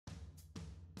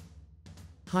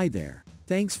Hi there.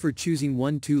 Thanks for choosing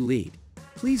One2lead.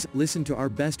 Please listen to our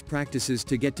best practices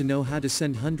to get to know how to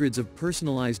send hundreds of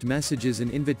personalized messages and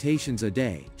invitations a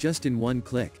day, just in one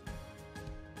click.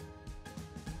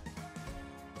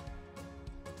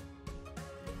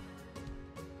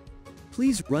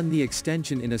 Please run the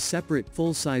extension in a separate,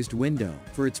 full-sized window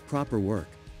for its proper work.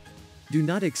 Do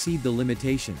not exceed the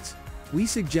limitations. We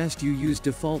suggest you use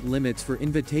default limits for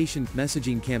invitation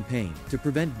messaging campaign to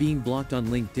prevent being blocked on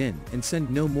LinkedIn and send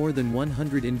no more than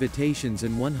 100 invitations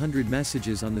and 100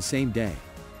 messages on the same day.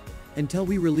 Until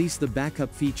we release the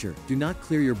backup feature, do not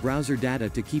clear your browser data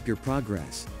to keep your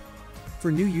progress. For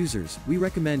new users, we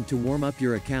recommend to warm up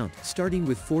your account, starting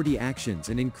with 40 actions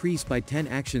and increase by 10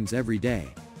 actions every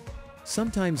day.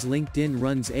 Sometimes LinkedIn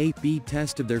runs A/B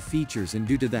test of their features, and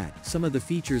due to that, some of the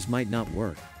features might not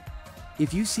work.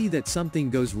 If you see that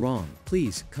something goes wrong,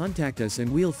 please contact us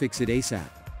and we'll fix it ASAP.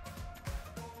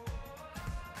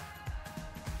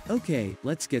 Okay,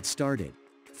 let's get started.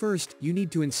 First, you need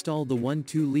to install the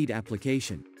One2lead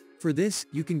application. For this,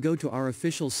 you can go to our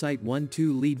official site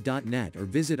one2lead.net or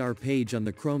visit our page on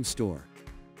the Chrome Store.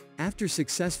 After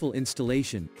successful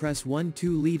installation, press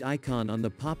One2lead icon on the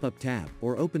pop-up tab,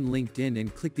 or open LinkedIn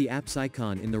and click the apps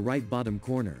icon in the right bottom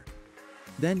corner.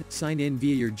 Then, sign in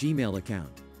via your Gmail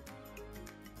account.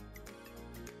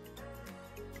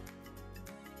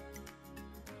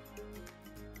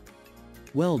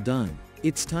 Well done.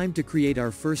 It's time to create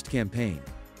our first campaign.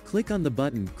 Click on the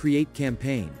button Create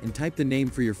Campaign and type the name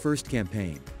for your first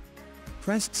campaign.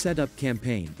 Press Set Up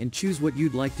Campaign and choose what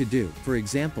you'd like to do, for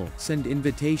example, send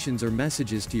invitations or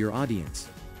messages to your audience.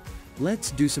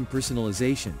 Let's do some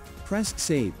personalization. Press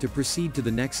Save to proceed to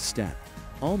the next step.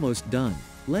 Almost done.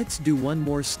 Let's do one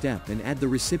more step and add the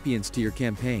recipients to your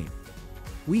campaign.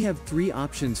 We have 3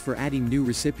 options for adding new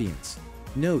recipients.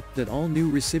 Note that all new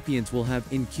recipients will have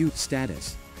in queue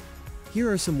status.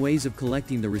 Here are some ways of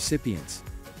collecting the recipients.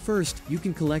 First, you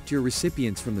can collect your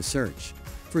recipients from the search.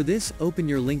 For this, open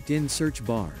your LinkedIn search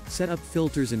bar, set up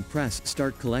filters and press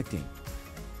Start Collecting.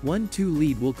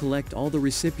 One2lead will collect all the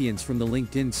recipients from the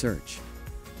LinkedIn search.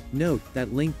 Note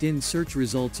that LinkedIn search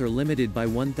results are limited by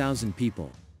 1,000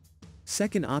 people.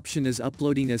 Second option is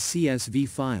uploading a CSV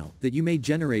file that you may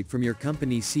generate from your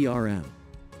company CRM.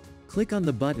 Click on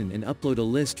the button and upload a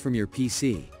list from your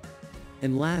PC.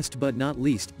 And last but not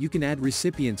least, you can add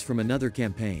recipients from another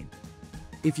campaign.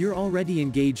 If you're already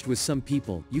engaged with some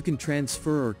people, you can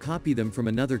transfer or copy them from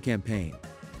another campaign.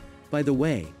 By the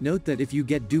way, note that if you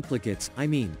get duplicates,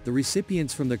 the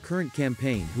recipients from the current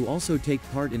campaign who also take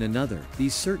part in another,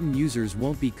 these certain users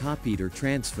won't be copied or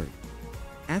transferred.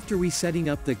 After we setting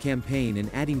up the campaign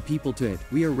and adding people to it,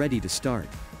 we are ready to start.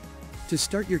 To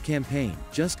start your campaign,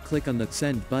 just click on the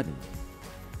Send button.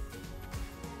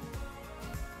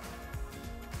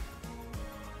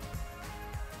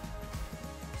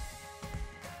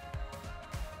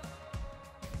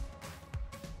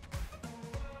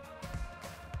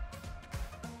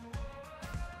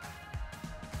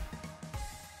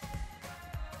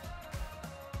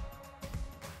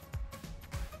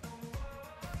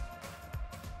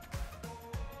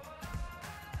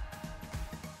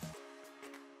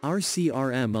 Our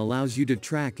CRM allows you to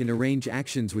track and arrange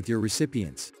actions with your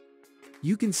recipients.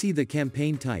 You can see the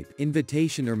campaign type,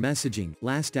 invitation or messaging,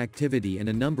 last activity and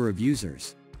a number of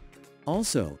users.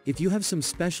 Also, if you have some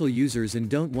special users and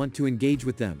don't want to engage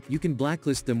with them, you can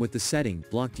blacklist them with the setting,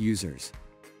 Blocked Users.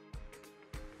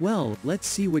 Well, let's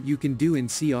see what you can do in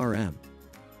CRM.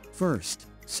 First,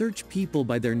 search people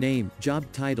by their name, job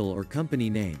title or company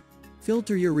name.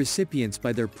 Filter your recipients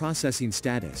by their processing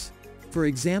status. For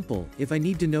example, if I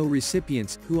need to know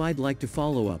recipients who I'd like to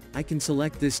follow up, I can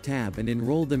select this tab and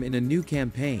enroll them in a new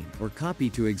campaign, or copy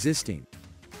to existing.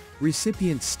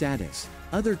 Recipient status.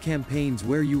 Other campaigns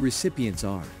where your recipients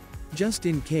are. Just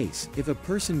in case, if a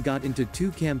person got into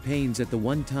 2 campaigns at the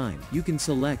one time, you can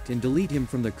select and delete him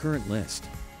from the current list.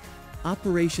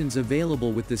 Operations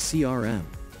available with the CRM.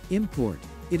 Import.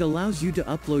 It allows you to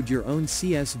upload your own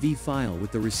CSV file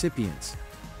with the recipients.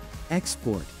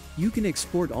 Export. You can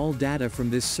export all data from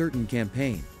this certain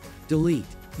campaign. Delete.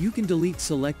 You can delete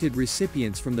selected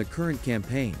recipients from the current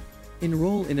campaign.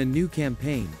 Enroll in a new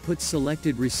campaign puts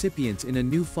selected recipients in a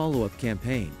new follow-up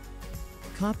campaign.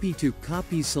 Copy to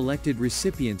copy selected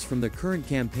recipients from the current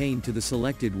campaign to the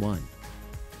selected one.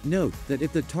 Note that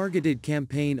if the targeted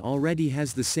campaign already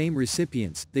has the same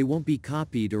recipients, they won't be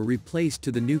copied or replaced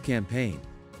to the new campaign.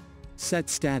 Set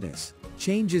status.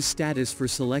 Changes status for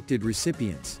selected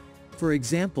recipients. For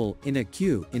example, in a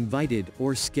queue, invited,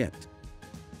 or skipped.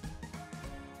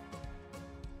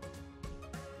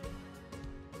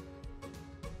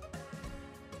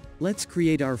 Let's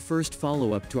create our first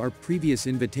follow-up to our previous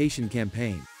invitation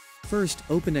campaign. First,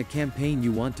 open a campaign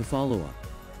you want to follow up.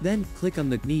 Then, click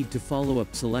on the Need to Follow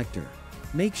Up selector.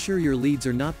 Make sure your leads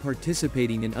are not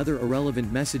participating in other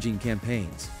irrelevant messaging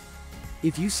campaigns.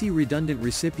 If you see redundant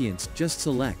recipients, just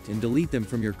select and delete them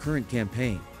from your current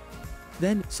campaign.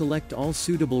 Then, select all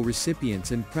suitable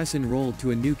recipients and press Enroll to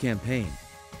a new campaign.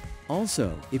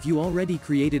 Also, if you already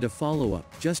created a follow-up,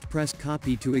 just press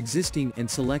Copy to Existing and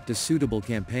select a suitable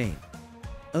campaign.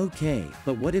 Okay,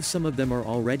 but what if some of them are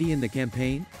already in the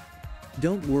campaign?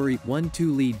 Don't worry,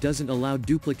 One2lead doesn't allow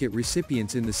duplicate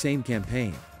recipients in the same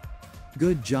campaign.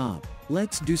 Good job.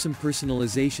 Let's do some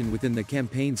personalization within the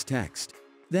campaign's text.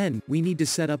 Then, we need to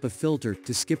set up a filter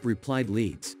to skip replied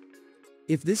leads.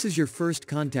 If this is your first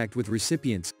contact with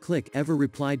recipients, click Ever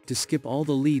Replied to skip all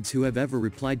the leads who have ever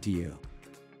replied to you.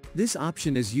 This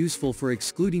option is useful for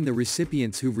excluding the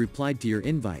recipients who've replied to your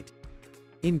invite.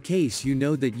 In case you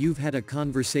know that you've had a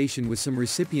conversation with some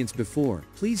recipients before,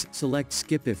 please select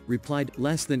Skip if replied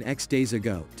less than X days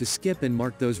ago to skip and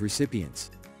mark those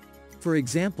recipients. For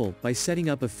example, by setting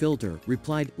up a filter,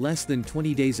 replied less than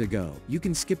 20 days ago, you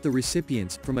can skip the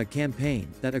recipients from a campaign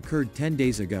that occurred 10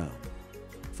 days ago.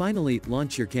 Finally,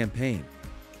 launch your campaign.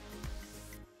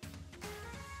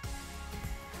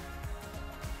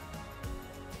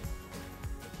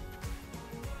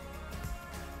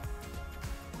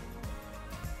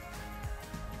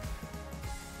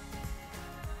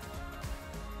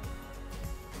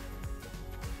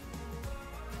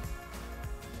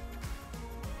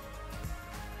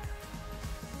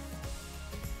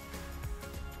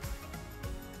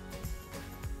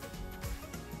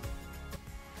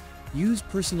 Use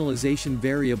personalization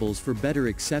variables for better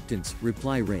acceptance,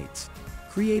 reply rates.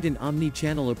 Create an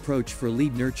omni-channel approach for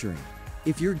lead nurturing.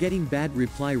 If you're getting bad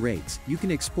reply rates, you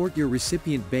can export your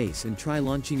recipient base and try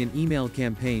launching an email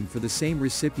campaign for the same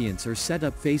recipients or set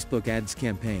up Facebook ads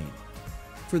campaign.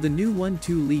 For the new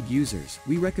One2lead users,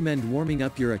 we recommend warming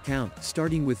up your account,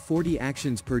 starting with 40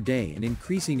 actions per day and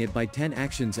increasing it by 10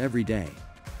 actions every day.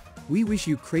 We wish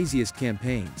you craziest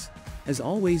campaigns. As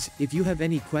always, if you have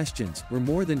any questions, we're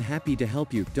more than happy to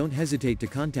help you. Don't hesitate to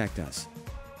contact us.